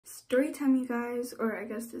Story time, you guys, or I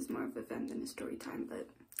guess this is more of a vent than a story time, but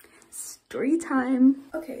story time.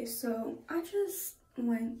 Okay, so I just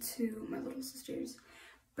went to my little sister's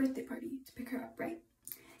birthday party to pick her up, right?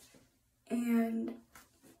 And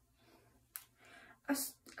I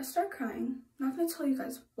start crying. I'm not gonna tell you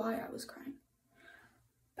guys why I was crying,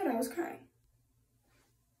 but I was crying.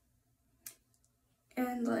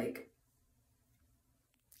 And like,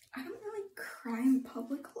 I don't really cry in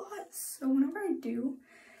public a lot, so whenever I do,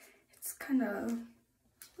 it's kind of,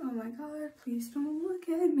 oh my god, please don't look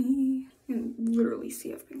at me. You can literally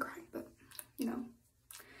see I've been crying, but you know,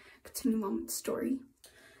 continue on with the story.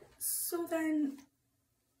 So then,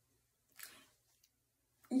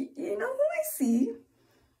 you know who I see?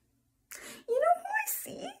 You know who I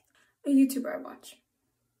see? A YouTuber I watch.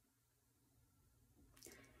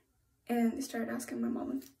 And they started asking my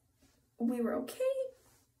mom if we were okay.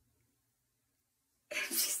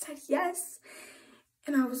 And she said yes.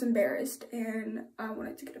 And I was embarrassed and I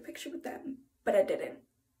wanted to get a picture with them, but I didn't.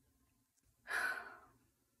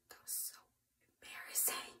 That was so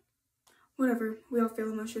embarrassing. Whatever, we all feel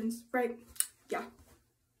emotions, right? Yeah.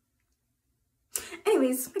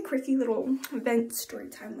 Anyways, my quirky little event, story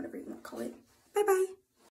time, whatever you want to call it. Bye bye.